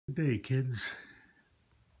Good day, kids.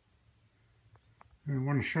 I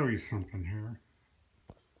want to show you something here.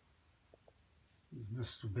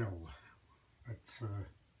 Mr. Bill. That's,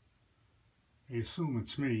 I assume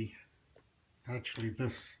it's me. Actually,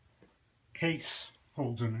 this case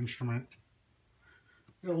holds an instrument.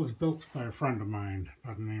 It was built by a friend of mine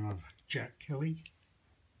by the name of Jak Kelly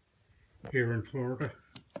here in Florida.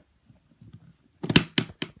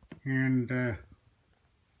 And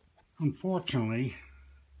unfortunately,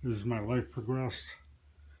 as my life progressed,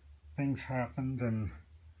 things happened, and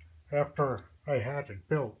after I had it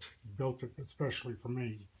built it especially for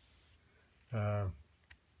me, other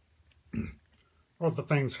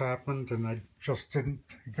things happened, and I just didn't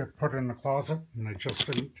get put in the closet, and I just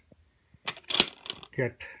didn't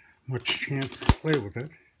get much chance to play with it.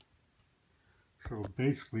 So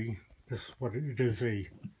basically, this is what it is: a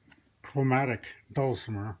chromatic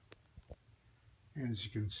dulcimer. As you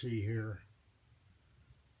can see here,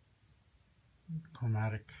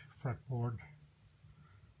 chromatic fretboard,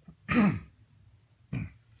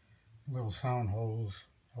 little sound holes,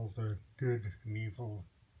 all the good and evil,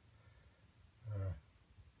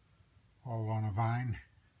 all on a vine.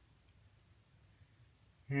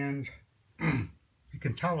 And you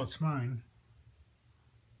can tell it's mine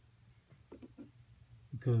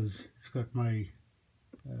because it's got my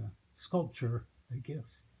sculpture, I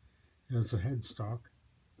guess, as a headstock.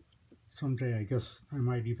 Someday I guess I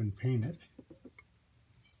might even paint it.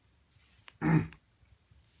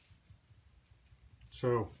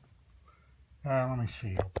 So let me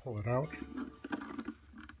see, I'll pull it out.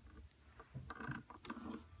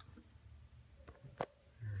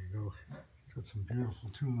 There you go. It's got some beautiful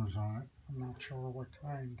tuners on it. I'm not sure what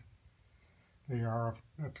kind they are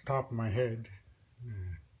at the top of my head.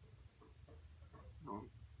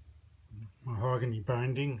 Mahogany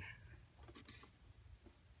binding.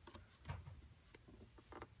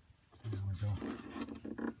 There we go.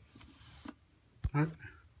 Right.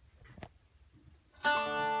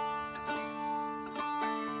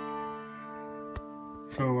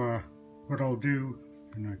 So what I'll do,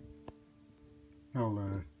 and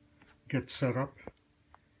I'll get set up,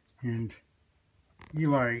 and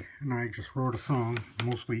Eli and I just wrote a song,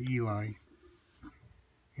 mostly Eli,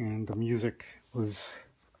 and the music was,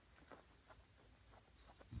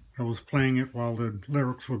 I was playing it while the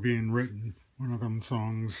lyrics were being written. One of them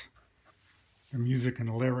songs, the music and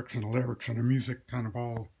the lyrics and the lyrics and the music kind of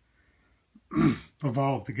all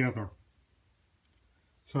evolved together.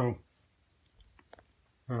 So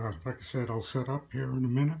like I said, I'll set up here in a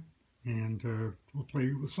minute, and we'll play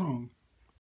you a song.